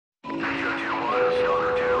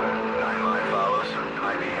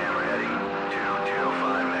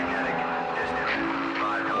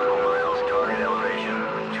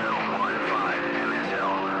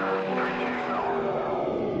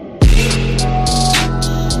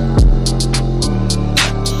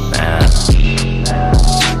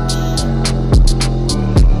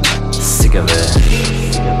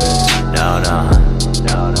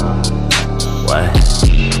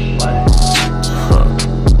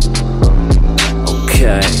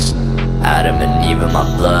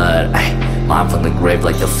Mine from the grave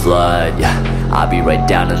like the flood, yeah. I'll be right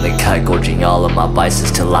down in the cut, gorging all of my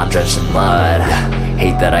vices till I'm drenched in mud, yeah.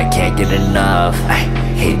 Hate that I can't get enough,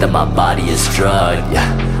 hate that my body is drugged,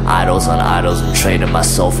 yeah. Idols on idols and trading my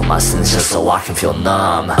soul for my sins just so I can feel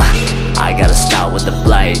numb. I gotta start with the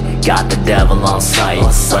blight, got the devil on sight.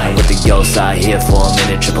 Running with the ghosts out here for a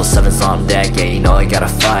minute, 777's on deck, yeah, you know I gotta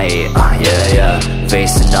fight. Yeah,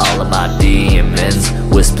 facing all of my demons,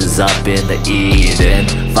 whispers up in the Eden.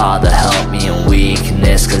 Father help me in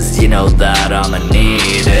weakness, cause you know that I'ma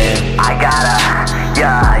need it. I gotta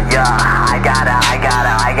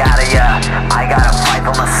fight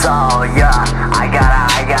for my soul, yeah. I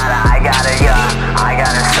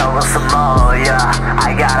gotta show some more, yeah.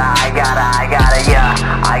 I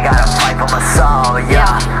gotta fight for my soul,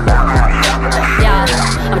 yeah.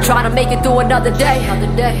 I'm trying to make it through another day,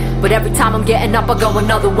 but every time I'm getting up I go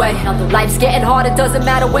another way. Life's getting hard, it doesn't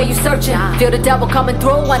matter where you're searching. Feel the devil coming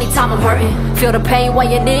through anytime I'm hurting. Feel the pain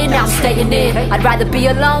weighing in, now I'm staying in. I'd rather be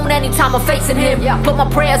alone anytime I'm facing him. Put my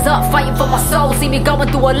prayers up, fighting for my soul. See me going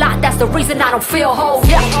through a lot, that's the reason I don't feel whole.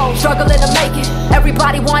 Struggling to make it.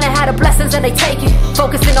 Everybody wanna have the blessings and they take it.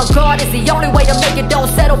 Focusing on God is the only way to make it. Don't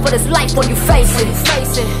settle for this life when you face it.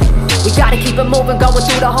 We gotta keep it moving, going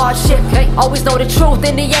through the hardship. Always know the truth,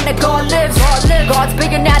 in the end that God lives. God's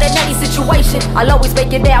bigger now than any situation. I'll always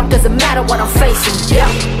make it out, doesn't matter what I'm facing.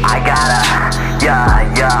 I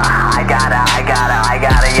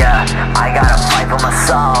gotta fight for my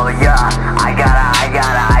soul, yeah. I gotta